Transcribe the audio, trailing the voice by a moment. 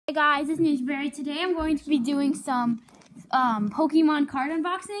Hey guys, it's Newsberry. Today I'm going to be doing some Pokemon card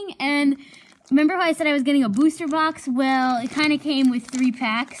unboxing. And remember how I said I was getting a booster box? Well, it kind of came with 3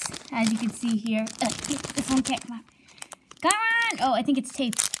 packs, as you can see here. This one can't come on. Come on! Oh, I think it's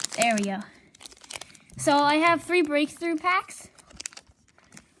taped. There we go. So I have 3 breakthrough packs.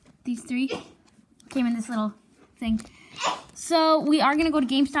 These 3 came in this little thing. So we are going to go to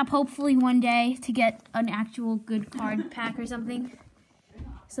GameStop hopefully one day to get an actual good card pack or something.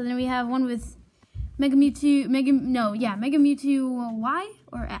 So then we have one with Mega Mewtwo, Mega Mewtwo Y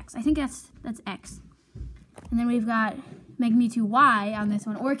or X. I think that's X. And then we've got Mega Mewtwo Y on this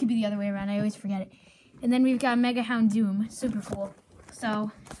one, or it could be the other way around. I always forget it. And then we've got Mega Houndoom, super cool.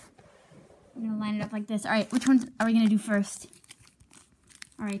 So I'm gonna line it up like this. All right, which ones are we gonna do first?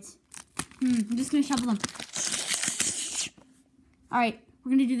 All right, I'm just gonna shuffle them. All right,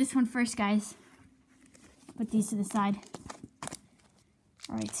 we're gonna do this one first, guys. Put these to the side.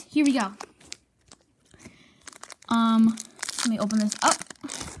 All right, here we go. Let me open this up.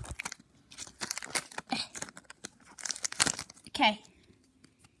 Okay.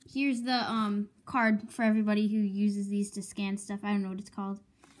 Here's the card for everybody who uses these to scan stuff. I don't know what it's called.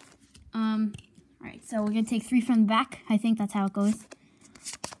 All right, so we're gonna take 3 from the back. I think that's how it goes.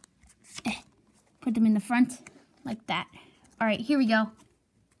 Put them in the front like that. All right, here we go.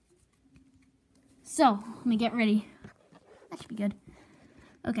 So let me get ready. That should be good.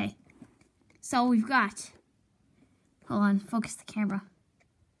 Okay, so we've got, hold on, focus the camera.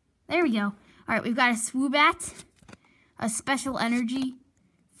 There we go. All right, we've got a Swoobat, a Special Energy,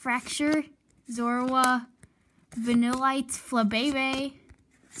 Fracture, Zorua, Vanillite, Flabebe,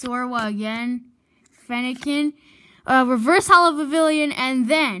 Zorua again, Fennekin, Reverse Hollow Pavilion, and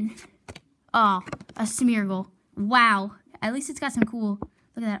then, a Smeargle. Wow, at least it's got some cool,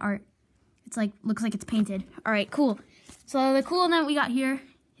 look at that art. It's like, looks like it's painted. All right, cool. So the cool one that we got here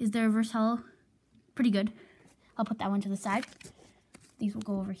is the Reverse Hollow. Pretty good. I'll put that one to the side. These will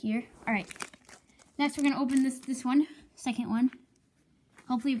go over here. All right. Next, we're gonna open this one, second one.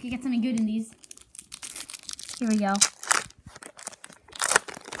 Hopefully, we can get something good in these. Here we go.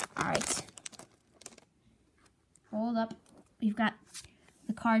 All right. Hold up. We've got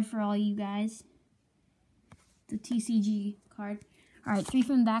the card for all you guys. The TCG card. All right, 3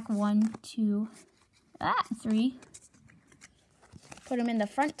 from the back. 1, 2, 3. Put them in the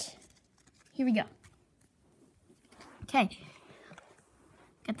front. Here we go. Okay.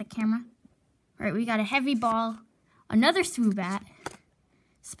 Got the camera. All right, we got a Heavy Ball, another Swoobat,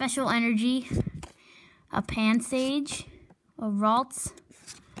 Special Energy, a Pansage, a Ralts,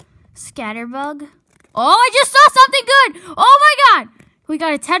 Scatterbug. Oh, I just saw something good! Oh my god! We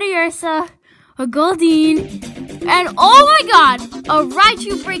got a Teddiursa, a Goldeen, and oh my god, a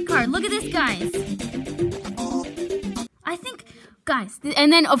Raichu break card. Look at this, guys. I think, guys,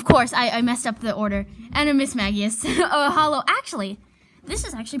 and then of course I messed up the order, and a Mismagius, a Hollow. Actually, this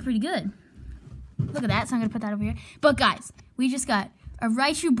is actually pretty good. Look at that, so I'm gonna put that over here. But guys, we just got a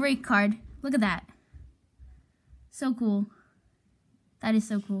Raichu break card. Look at that. So cool. That is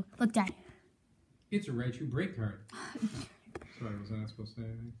so cool. Look, Dad. It's a Raichu break card. Sorry, was I not supposed to say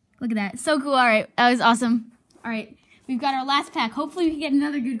anything? Look at that. So cool. All right, that was awesome. All right, we've got our last pack. Hopefully we can get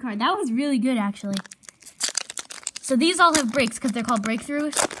another good card. That was really good, actually. So these all have breaks because they're called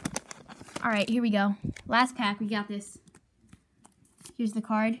breakthroughs. All right, here we go. Last pack, we got this. Here's the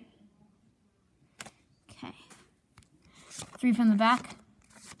card. Okay. 3 from the back.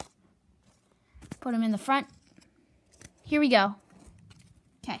 Put them in the front. Here we go.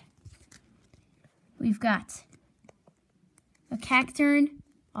 Okay. We've got a Cacturne,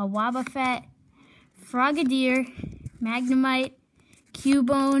 a Wobbuffet, Frogadier, Magnemite,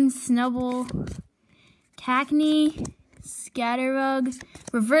 Cubone, Snubbull, Cacnea, Scatterbug,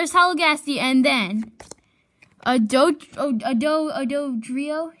 Reverse Hologasty, and then a Dotrio.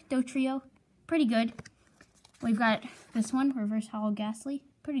 Pretty good. We've got this one, Reverse Hologasty.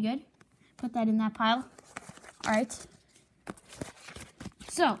 Pretty good. Put that in that pile. All right.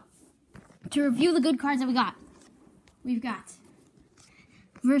 So, to review the good cards that we got, we've got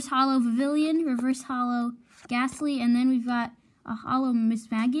Reverse Hollow Pavilion, Reverse Hollow Ghastly, and then we've got a Hollow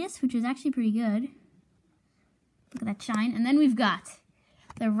Mismagius, which is actually pretty good. Look at that shine. And then we've got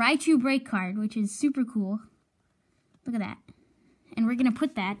the Raichu break card, which is super cool. Look at that. And we're going to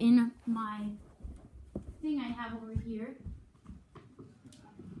put that in my thing I have over here.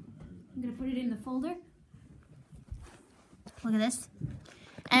 I'm going to put it in the folder. Look at this.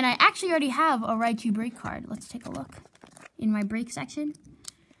 And I actually already have a Raichu break card. Let's take a look. In my break section,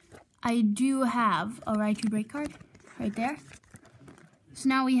 I do have a Raichu break card right there. So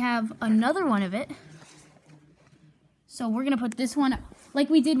now we have another one of it. So we're going to put this one like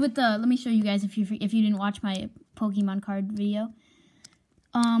we did with the, let me show you guys if you didn't watch my Pokemon card video.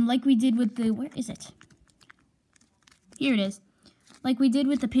 Like we did with the, where is it? Here it is. Like we did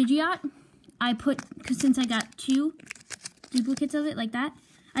with the Pidgeot, I put, because since I got 2 duplicates of it like that,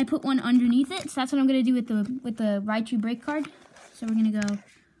 I put one underneath it. So that's what I'm gonna do with the Raichu break card. So we're gonna go,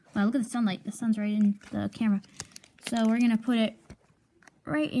 wow, look at the sunlight. The sun's right in the camera. So we're gonna put it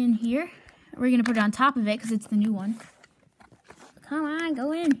right in here. We're gonna put it on top of it because it's the new one. Come on,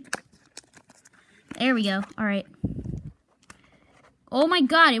 go in. There we go. All right. Oh my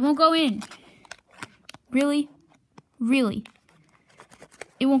God, it won't go in. Really? Really?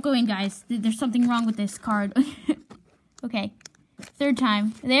 It won't go in, guys. There's something wrong with this card. Okay. 3rd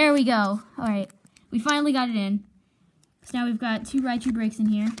time. There we go. All right. We finally got it in. So now we've got 2 Raichu breaks in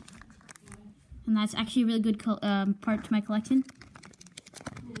here. And that's actually a really good part to my collection.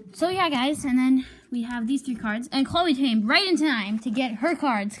 So yeah, guys. And then we have these 3 cards. And Chloe came right in time to get her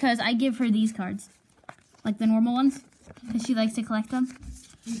cards because I give her these cards. Like the normal ones. Because she likes to collect them.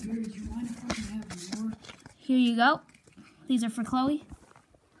 Hey, Barry, do you mind if I can have more? Here you go. These are for Chloe.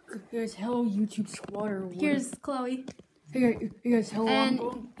 Hey guys, hello YouTube squad or what? Here's Chloe. Hey guys, hello. And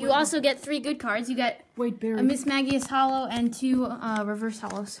you also get 3 good cards. You get Wait, Barry. a Miss Magius Hollow and 2 reverse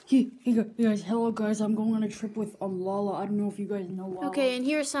hollows. Hey guys, hello guys. I'm going on a trip with Lala. I don't know if you guys know Lala. Okay, and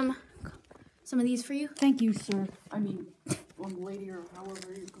here's some of these for you. Thank you, sir. I mean, lady or however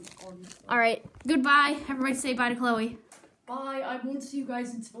you can call me. All right, goodbye. Everybody say bye to Chloe. Bye. I won't see you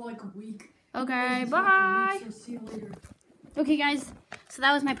guys until like a week. Okay, It's bye. like a week, so see you later. Okay, guys. So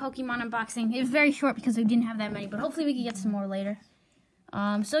that was my Pokemon unboxing. It was very short because we didn't have that many, but hopefully we can get some more later.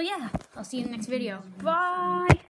 So yeah, I'll see you in the next video. Bye.